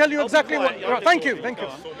background to tell you exactly what. Thank you.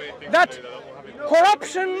 That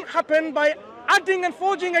corruption happened by adding and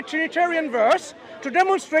forging a Trinitarian verse to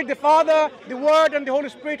demonstrate the Father, the Word, and the Holy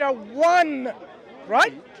Spirit are one,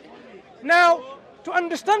 right? Now, to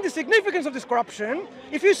understand the significance of this corruption,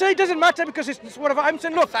 if you say it doesn't matter because it's whatever, I'm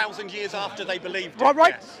saying, look, 1,000 years after they believed it. all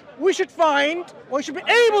right, yes. we should be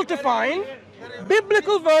able to find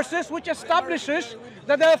biblical verses which establishes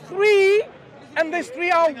that there are three, and these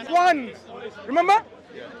three are one. Remember?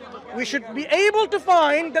 We should be able to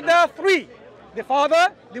find that there are three. The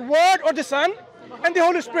Father, the Word or the Son, and the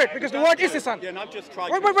Holy Spirit, because the Word is the Son. Yeah, and I've just tried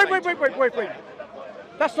Wait.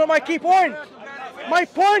 That's not my key point. My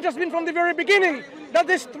point has been from the very beginning that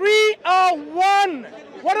these three are one.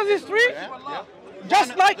 What are these three? Yeah.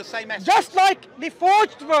 Just like the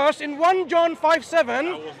forged verse in 1 John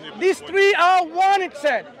 5:7, these three are one, it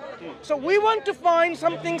said. So we want to find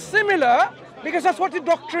something similar because that's what the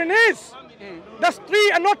doctrine is. That's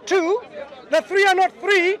three and not two. The three are not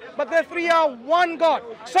three, but the three are one God.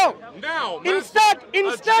 So now, instead of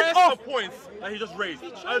the points that he just raised,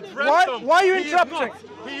 why are you interrupting?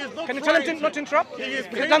 Can you tell him to not interrupt?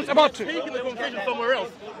 Because I'm about to. Taking the conversation somewhere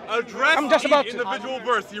else. Address I'm just about to. individual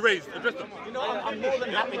verse he raised. Address them. You know, I'm more than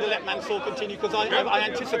happy to let Mansur continue because I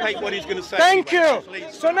anticipate what he's going to say. Thank you.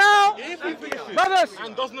 So now, brothers,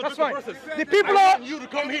 that's fine. The people are. You to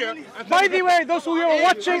come here. By the way, those who are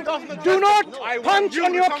watching, do not punch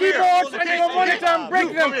on your keyboards and your monitor and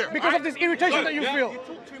break them because of this irritation that you feel.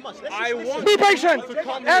 Be patient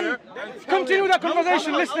and continue the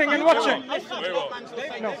conversation, listening and watching.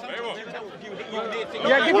 No.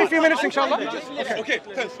 Yeah, give me a few minutes, inshallah. Okay.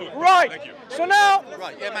 Right. So now,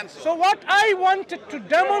 Mansur. so what I wanted to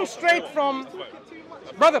demonstrate from,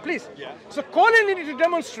 brother, please. So Collin needed to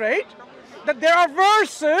demonstrate that there are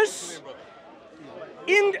verses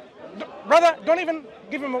in, brother, don't even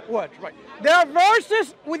give him a word, right? There are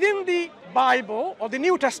verses within the Bible or the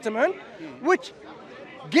New Testament which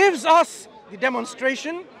gives us the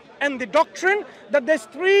demonstration and the doctrine that these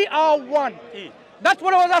three are one. That's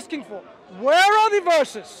what I was asking for. Where are the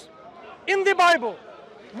verses in the Bible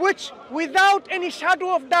which, without any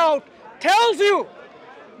shadow of doubt, tells you,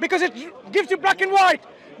 because it gives you black and white,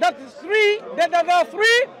 that there are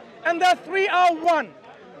three and the three are one?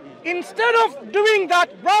 Instead of doing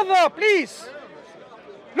that, brother, please,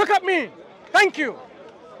 look at me. Thank you.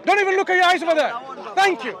 Don't even look at your eyes over there.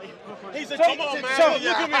 Thank you. Look at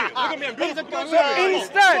me.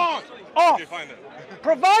 Instead of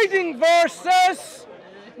providing verses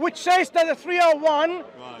which says that the three are one,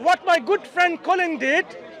 what my good friend Collin did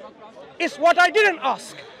is what I didn't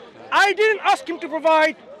ask. I didn't ask him to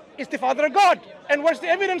provide, is the Father God? And what's the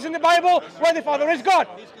evidence in the Bible where the Father is God?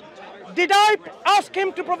 Did I ask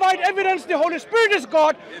him to provide evidence the Holy Spirit is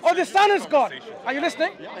God or the Son is God? Are you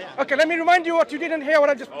listening? Okay, let me remind you what you didn't hear, what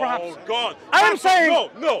I just perhaps. Oh God! I am saying.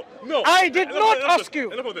 No. I did not ask you,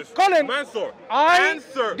 Collin. Mansur, I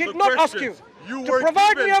did not ask you to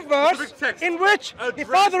provide me a verse in which the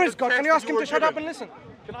Father is God. Can you ask him to shut up and listen?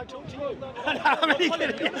 Can I talk to you?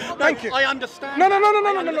 Thank you. I understand. No.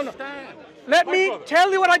 Let me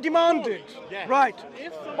tell you what I demanded, right?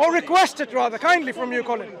 Or requested, rather, kindly from you,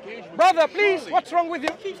 Collin. Brother, please, what's wrong with you?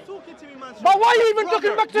 But why are you even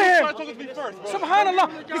talking back to him? Subhanallah,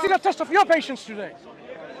 this is a test of your patience today.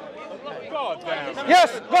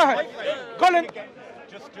 Yes, go ahead. Collin.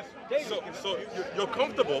 So you're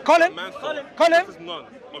comfortable. Collin. This is none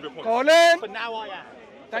of your points. Collin. But now I am.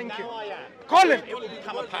 Thank you. Now I am. Collin. It will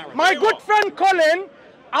become apparent. My good friend Collin,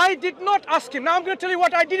 I did not ask him. Now I'm going to tell you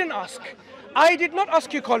what I didn't ask. I did not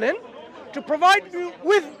ask you, Collin, to provide you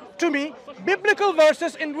with to me biblical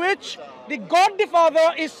verses in which the God the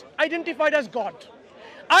Father is identified as God.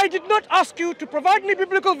 I did not ask you to provide me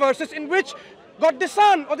biblical verses in which God the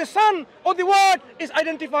Son or the Word is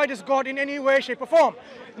identified as God in any way, shape or form.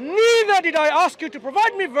 Neither did I ask you to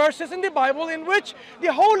provide me verses in the Bible in which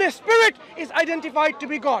the Holy Spirit is identified to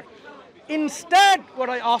be God. Instead, what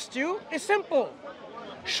I asked you is simple.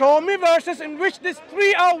 Show me verses in which these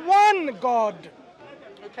three are one God.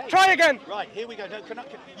 Okay. Try again. Right, here we go. No,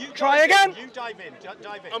 you try again. You dive in.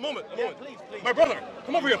 A moment. Please. My brother,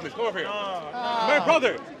 come over here, please. Come over here. My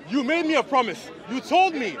brother, you made me a promise. You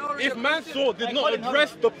told me if Mansur did not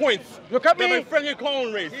address the points that my friend here,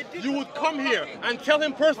 Collin, raised, you would come here and tell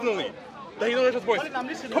him personally that he don't address the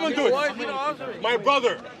points. Come and do it. My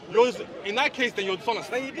brother, in that case, then you're dishonest.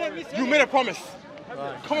 You made a promise.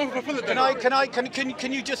 Come on, fulfill it then.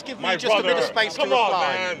 Can you just give me a bit of space to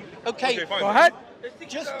reply? On, man. Okay. Fine. Go ahead.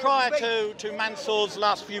 Just prior to Mansur's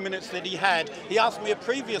last few minutes that he had, he asked me a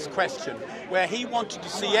previous question where he wanted to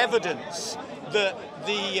see evidence that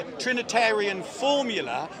the Trinitarian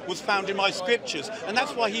formula was found in my scriptures, and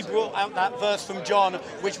that's why he brought out that verse from John,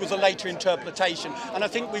 which was a later interpretation. And I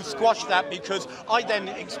think we've squashed that because I then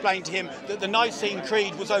explained to him that the Nicene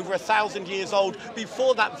Creed was over 1,000 years old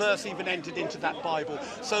before that verse even entered into that Bible.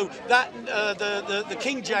 So that the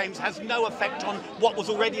King James has no effect on what was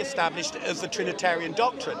already established as the Trinitarian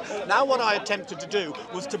doctrine. Now what I attempted to do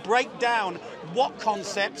was to break down what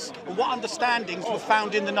concepts and what understandings were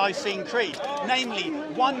found in the Nicene Creed, namely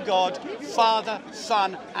one God, Father,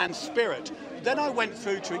 Son and Spirit. Then I went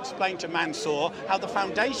through to explain to Mansur how the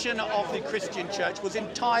foundation of the Christian church was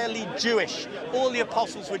entirely Jewish. All the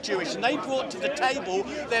apostles were Jewish, and they brought to the table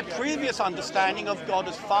their previous understanding of God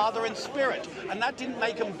as Father and Spirit. And that didn't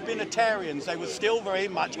make them binitarians. They were still very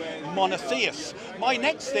much monotheists. My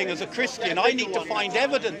next thing as a Christian, I need to find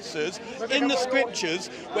evidences in the scriptures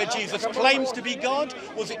where Jesus claims to be God,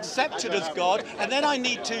 was accepted as God, and then I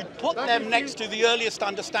need to put them next to the earliest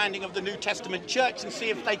understanding of the New Testament church and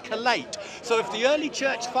see if they collate. So if the early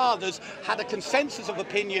church fathers had a consensus of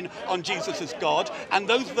opinion on Jesus as God, and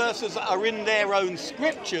those verses are in their own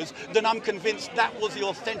scriptures, then I'm convinced that was the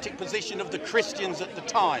authentic position of the Christians at the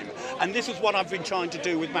time. And this is what I've been trying to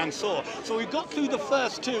do with Mansur. So we got through the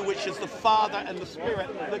first two, which is the Father and the Spirit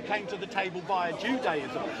that came to the table via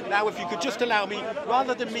Judaism. Now, if you could just allow me,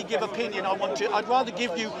 rather than me give opinion, I'd rather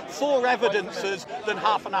give you 4 evidences than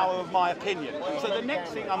half an hour of my opinion. So the next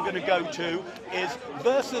thing I'm going to go to is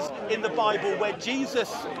verses in the Bible where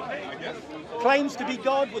Jesus claims to be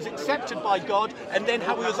God, was accepted by God, and then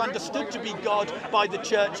how he was understood to be God by the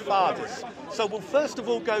church fathers. So we'll first of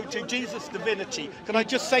all go to Jesus' divinity. Can I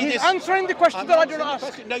just say this? He's answering the question that I didn't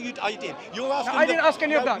ask. No, I did. You're asking. No, I didn't ask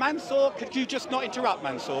any of that. Mansur, could you just not interrupt,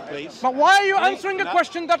 Mansur, please? But why are you answering a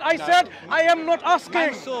question that I said I am not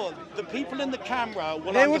asking? Mansur, the people in the camera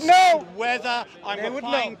will understand whether I'm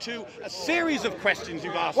replying to a series of questions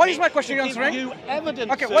you've asked. What is my question you're answering? You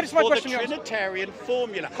evidence okay, what is my for question the Trinitarian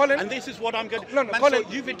formula. Collin, and this is what I'm going to... No, Mansur, Collin,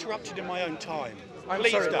 you've interrupted in my own time. I'm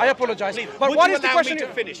Please sorry, don't. I apologize. Please. But Would what you is the allow question? Me to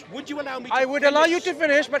finish? Would you allow me to I would finish? allow you to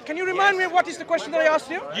finish, but can you remind me what is the question that I asked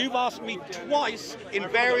you? You've asked me twice in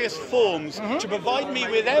various forms to provide me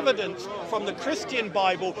with evidence from the Christian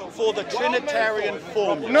Bible for the Trinitarian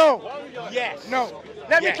formula. No. Yes. No.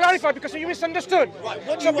 Let me clarify, because you misunderstood. Right,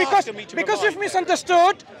 what so are you asking me to because you've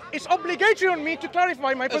misunderstood, it's obligatory on me to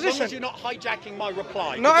clarify my position. As long as you're not hijacking my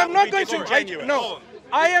reply. No, I'm not going to. No.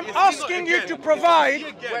 I am asking you to provide.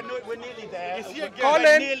 We're nearly there. Collin,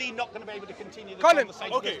 we're nearly not going to be able to continue the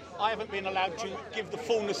conversation. Okay. I haven't been allowed to give the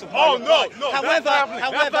fullness of my reply. No.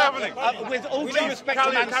 However, with all due respect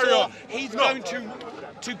to Mansur, he's going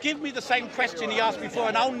to give me the same question he asked before,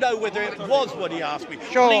 and I'll know whether it was what he asked me.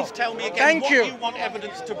 Sure. Please tell me again what you want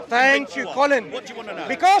evidence to. Thank you, Collin. What do you want to know?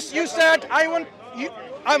 Because you said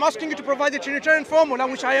I'm asking you to provide the Trinitarian formula,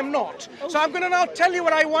 which I am not. So I'm going to now tell you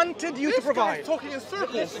what I wanted you to provide. Talking in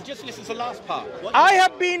circles. Just listen to the last part. I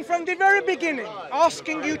have been from the very beginning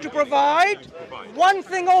asking you to provide one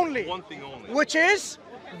thing only, which is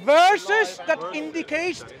verses that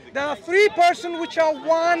indicate there are 3 persons which are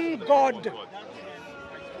one God.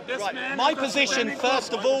 Right. My position,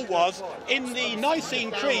 first of all, was in the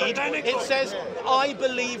Nicene Creed, it says, I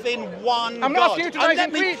believe in one God. I'm not asking you to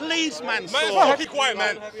Let me please, Mansur. Be quiet,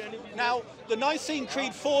 man. Now, The Nicene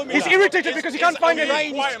Creed formula. He's irritated because he can't find any.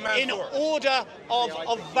 In order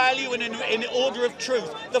of value and in order of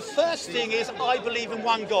truth. The first thing is, I believe in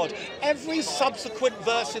one God. Every subsequent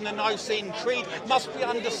verse in the Nicene Creed must be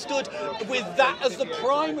understood with that as the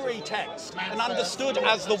primary text and understood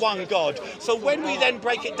as the one God. So when we then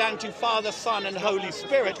break it down to Father, Son and Holy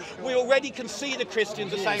Spirit, we already can see the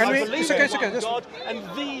Christians are saying, I believe in one God, and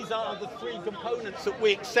these are the three components that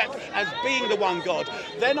we accept as being the one God.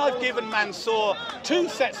 Then I've given Mansur 2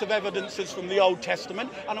 sets of evidences from the Old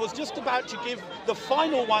Testament, and I was just about to give the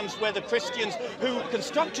final ones where the Christians who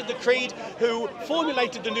constructed the Creed, who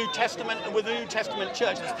formulated the New Testament and with the New Testament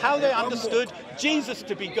church, how they understood Jesus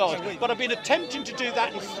to be God. But I've been attempting to do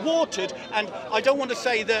that and thwarted, and I don't want to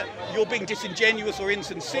say that you're being disingenuous or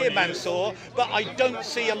insincere, Mansur, but I don't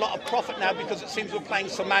see a lot of profit now because it seems we're playing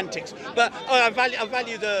semantics. But I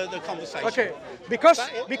value the conversation. Okay, because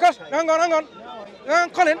hang on,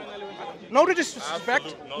 Collin, no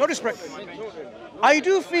disrespect, no disrespect. I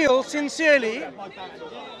do feel sincerely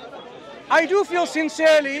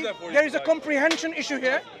there is a comprehension issue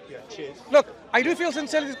here. Look, I do feel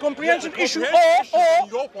sincerely there's a comprehension issue,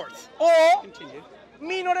 or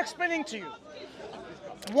me not explaining to you.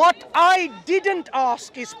 What I didn't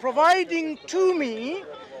ask is providing to me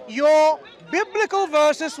your biblical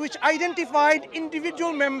verses which identified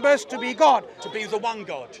individual members to be God. To be the one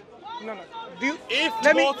God. No. If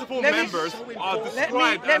multiple members are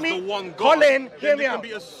described as the one God, Collin, then they can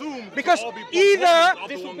be assumed because to all be either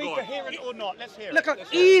this will be coherent or not. Let's hear look, it.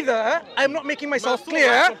 either I'm not making myself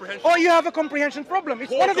clear, or you have a comprehension problem.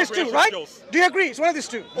 It's one of these two, right? Do you agree? It's one of these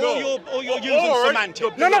two. No. Or you're using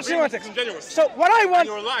semantics. No, not semantics. So what I want,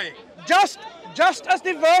 you're lying. Just as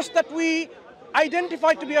the verse that we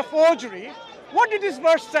identified to be a forgery, what did this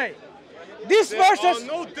verse say? This verse says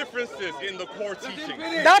no differences in the core teaching.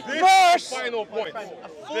 That verse. Final point.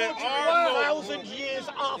 There are 1,000 years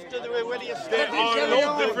after the already established. There are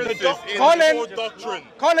no differences in the core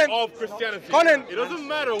doctrine of Christianity. Collin, it doesn't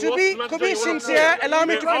matter to be sincere, allow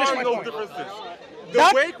me to finish my point.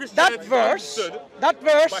 That verse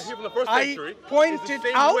I pointed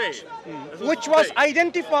out, which was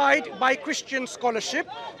identified by Christian scholarship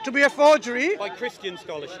to be a forgery. By Christian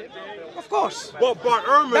scholarship? Of course. But Bart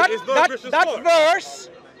Ehrman is not Christian scholar. That verse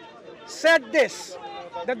said this,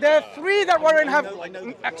 that there are 3 that were in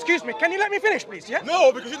heaven. Excuse me, can you let me finish, please? Yeah?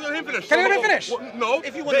 No, because you didn't let him finish. Can you let me finish? No,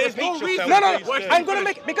 if you want to repeat yourself. No, I'm going to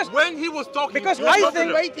make, because when he was talking, because I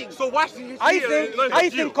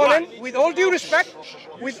think, Collin, with all due respect,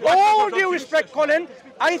 Collin,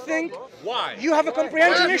 I think you have a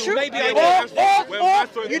comprehension issue, or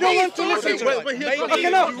you don't want to listen to it. Okay,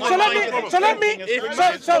 no.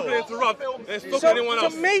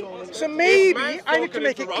 So maybe I need to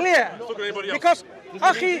make it clear, because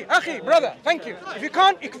Akhi, brother, thank you. If you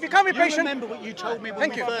can't be patient. Remember what you told me when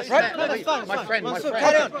we first met. My friend.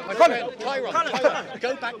 Collin,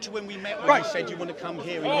 go back to when we met when you said you want to come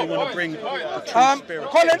here and you want to bring the true spirit.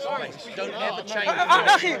 Collin, don't ever change.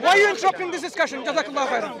 Akhi, why are you interrupting this discussion? Jazakallah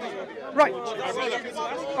khairan. Right.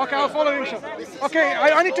 Okay, I'll follow you, inshallah. Okay,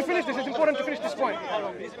 I need to finish this. It's important to finish this point.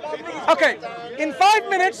 Okay, in 5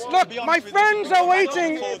 minutes, look, my friends are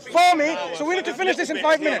waiting for me, so we need to finish this in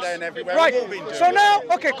 5 minutes. Right. So now,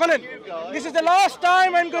 okay, Collin, this is the last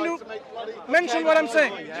time I'm going to mention what I'm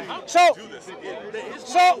saying.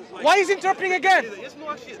 So why is he interrupting again?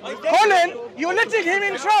 Collin, you're letting him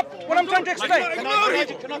interrupt what I'm trying to explain.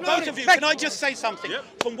 Can I just say something?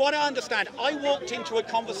 From what I understand, I walked into a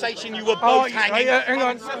conversation you were both hanging. Hang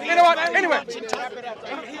on. You know what? Anyway.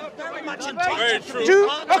 Very much very true.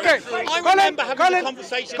 Okay. I remember having a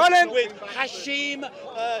conversation with Hashim,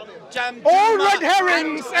 Jam. All red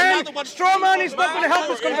herrings and straw man is not going to help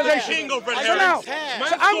this conversation. So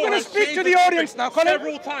I'm going to speak to the audience now, Collin.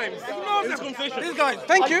 Several times in this conversation. These guys,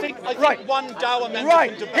 thank you. I think one Dawa member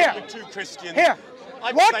can debate with 2 Christians. Here.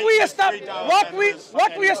 What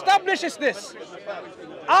we establish is this.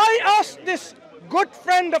 I asked this good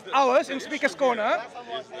friend of ours in Speaker's Corner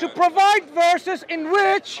to provide verses in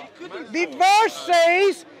which the verse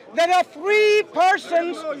says there are 3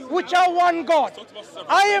 persons which are one God.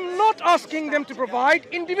 I am not asking them to provide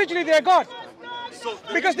individually their God.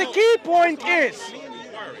 Because the key point is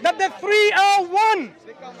that the 3 are one.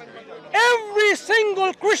 Every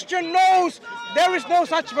single Christian knows there is no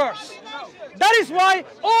such verse. That is why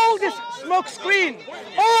all this smoke screen,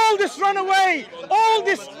 all this runaway, all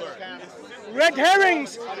this red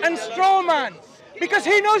herrings and straw man, because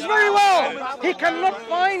he knows very well he cannot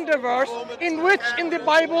find a verse in which in the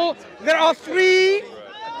Bible there are 3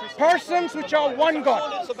 persons which are one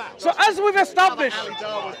God. So as we've established,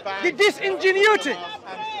 the disingenuity,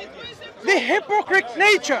 the hypocrite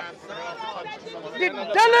nature the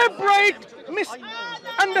deliberate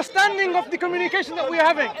misunderstanding of the communication that we are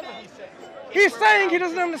having. He's saying he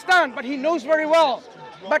doesn't understand, but he knows very well.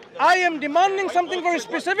 But I am demanding something very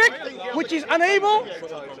specific, which he's unable.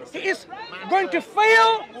 He is going to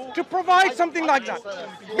fail to provide something like that.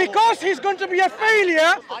 Because he's going to be a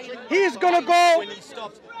failure, he is going to go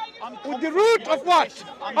with the root of what?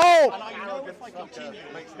 Oh.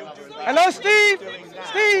 Hello, Steve.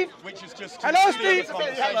 Steve. Hello, Steve.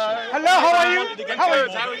 Hello, how are you? How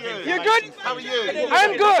are you? You good? How are you?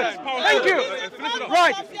 I'm good. Thank you.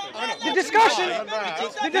 Right.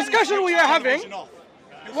 The discussion we are having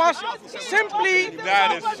was simply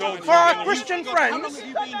for our Christian friends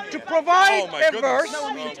to provide a verse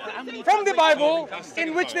from the Bible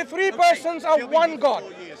in which the three persons are one God.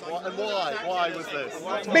 And why? Why was this?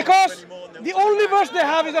 Because the only verse they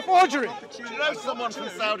have is a forgery. Do you know someone from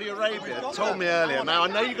Saudi Arabia told me earlier, now I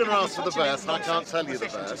know you're going to ask for the verse and I can't tell you the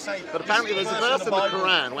verse, but apparently there's a verse in the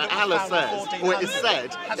Quran where Allah says, or it is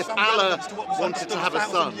said, if Allah wanted to have a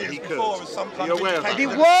son, he could. Are you aware of that? The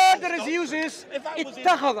word that is used is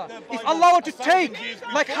ittakhadha. If Allah were to take,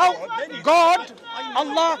 like how God,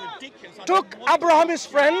 Allah took Abraham his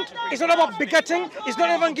friend, it's not about begetting, it's not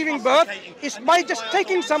about giving birth, it's by just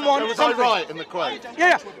taking someone. Was I right in the quote?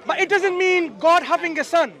 Yeah, but it doesn't mean God having a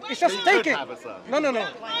son. It's just taking. Have a son. No.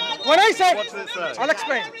 When I say, What does it say? I'll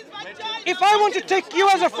explain. If I want to take you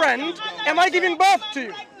as a friend, am I giving birth to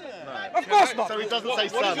you? Of course not. So it doesn't say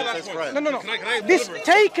son, it says friend. No. This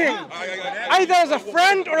taking, either as a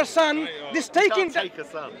friend or a son, this taking. You can't take a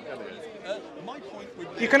son, can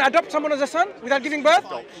you? You can adopt someone as a son without giving birth?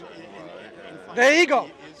 There you go.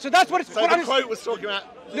 So that's what it's. So the quote was talking about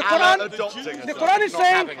the Quran, adopting a the son, Quran is not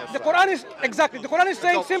saying, having a son. the Quran is, exactly, the Quran is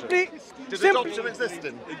saying simply, Did adoption exist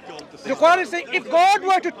in? the Quran is saying if God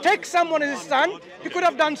were to take someone as his son, he could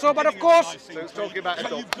have done so, but of course, So it's talking about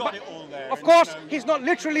adoption. of course, he's not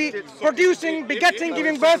literally producing, begetting,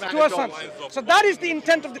 giving birth to a son. So that is the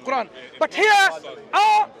intent of the Quran. But here,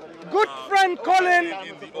 our good friend Collin,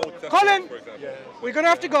 we're going to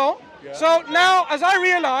have to go. So now, as I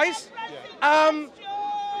realize,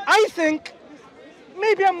 I think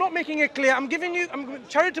maybe I'm not making it clear. I'm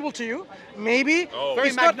charitable to you. Maybe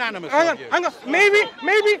Very magnanimous of you. Hang on.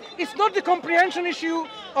 Maybe it's not the comprehension issue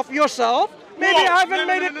of yourself. Maybe I haven't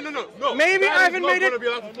made it. No. Maybe I haven't made it.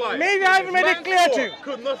 Maybe I haven't made it clear to you.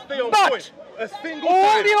 Could not stay on But point.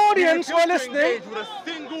 all the audience who are listening,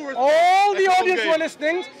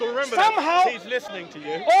 somehow He's listening to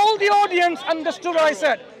you. all the audience understood what I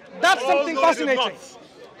said. That's something fascinating.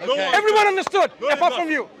 Everyone understood, apart from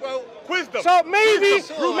you. Wisdom. So maybe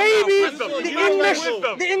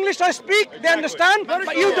the English I speak, they understand,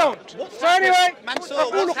 but you don't. So anyway,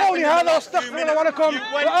 أقول قولي هذا واستغفر الله لكم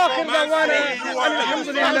وآخر دعوانا أن الحمد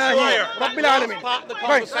لله رب العالمين. Part of the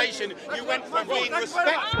conversation, you went from being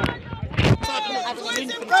respectful.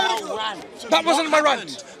 That wasn't my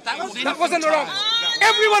rant. That wasn't wrong.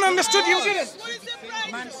 Everyone understood, you didn't.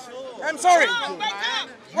 I'm sorry.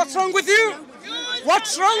 What's wrong with you?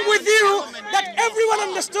 What's wrong with you that everyone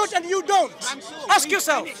understood and you don't? Ask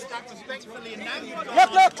yourself. Look,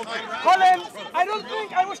 Collin, I don't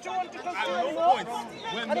think I wish to want to talk to you anymore.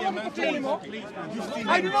 I don't want to talk to you anymore.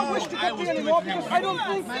 I do not wish to talk to you anymore because I don't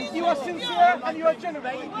think you are sincere and you are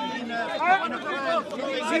genuine.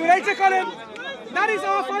 See you later, Collin. That is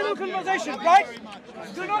our final conversation, right?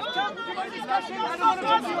 Do not talk to my discussion. I don't want to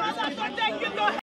talk to you.